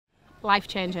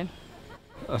life-changing.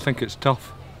 I think it's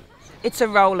tough. It's a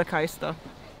roller coaster.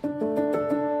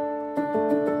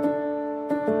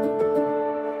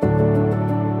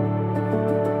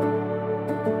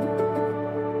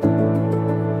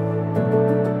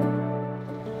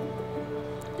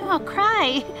 Don't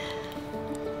cry.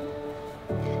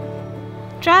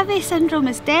 Dravet syndrome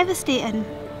is devastating.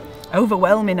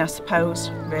 Overwhelming, I suppose,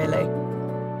 really.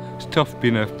 It's tough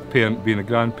being a parent, being a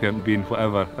grandparent, being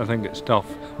whatever. I think it's tough,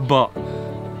 but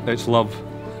it's love.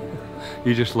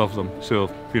 You just love them, so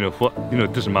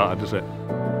it doesn't matter, does it?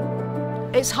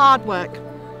 It's hard work.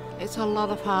 It's a lot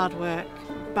of hard work,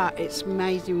 but it's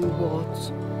amazing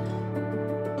rewards.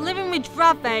 Living with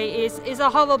Dravet is a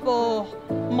horrible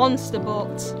monster,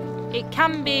 but it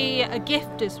can be a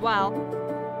gift as well.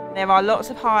 There are lots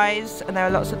of highs and there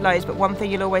are lots of lows, but one thing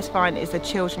you'll always find is the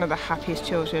children are the happiest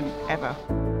children ever.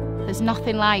 There's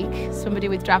nothing like somebody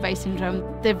with Dravet syndrome.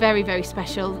 They're very, very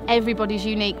special. Everybody's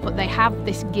unique, but they have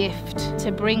this gift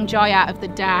to bring joy out of the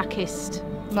darkest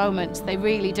moments. They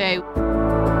really do.